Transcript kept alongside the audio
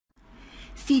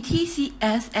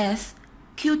CTCSS,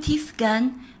 QT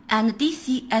scan, and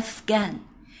DCS scan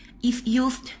is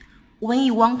used when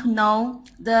you want to know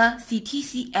the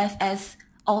CTCSS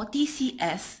or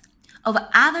DCS of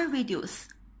other radios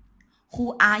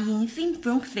who are in same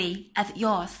frequency as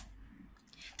yours.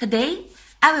 Today,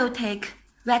 I will take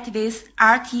Retevis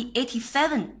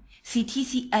RT87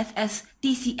 CTCSS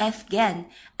DCS scan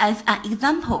as an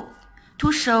example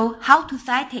to show how to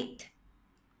cite it.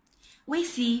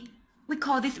 We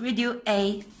call this radio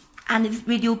A and this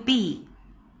radio B.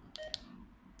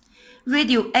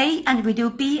 Radio A and radio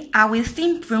B are with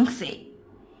same frequency,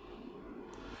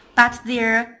 but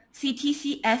their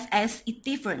CTCSS is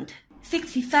different.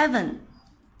 67,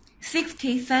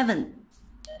 67.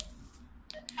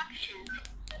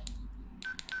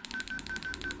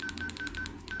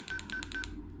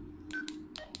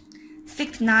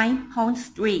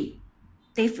 69.3,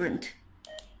 different.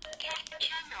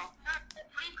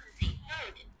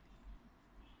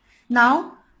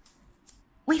 Now,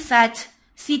 we set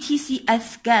CTCS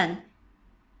scan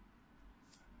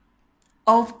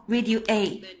of radio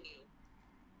A. CTCSS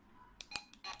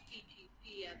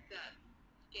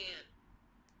scan.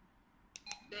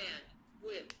 Band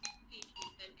width CT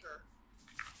enter.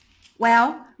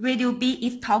 While radio B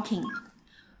is talking.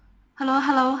 Hello,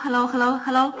 hello, hello, hello,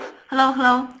 hello, hello,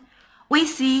 hello. We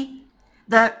see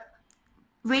the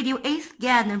radio A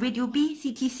scan and radio B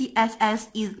CTCSS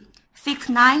is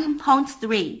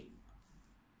 69.3.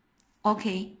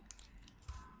 Okay.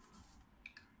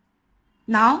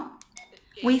 Now,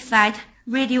 we set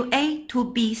radio A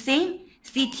to be same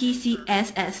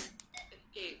CTCSS.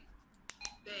 Escape.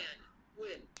 Band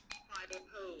width 50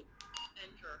 code.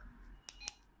 Enter.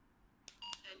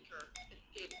 Enter.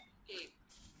 Escape. Escape.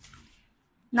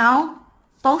 Now,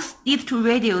 both these two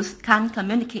radios can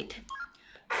communicate.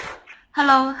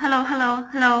 Hello, hello, hello,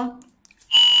 hello.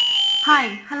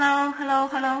 Hi, hello, hello,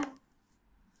 hello.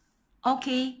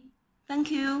 Okay,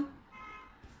 thank you.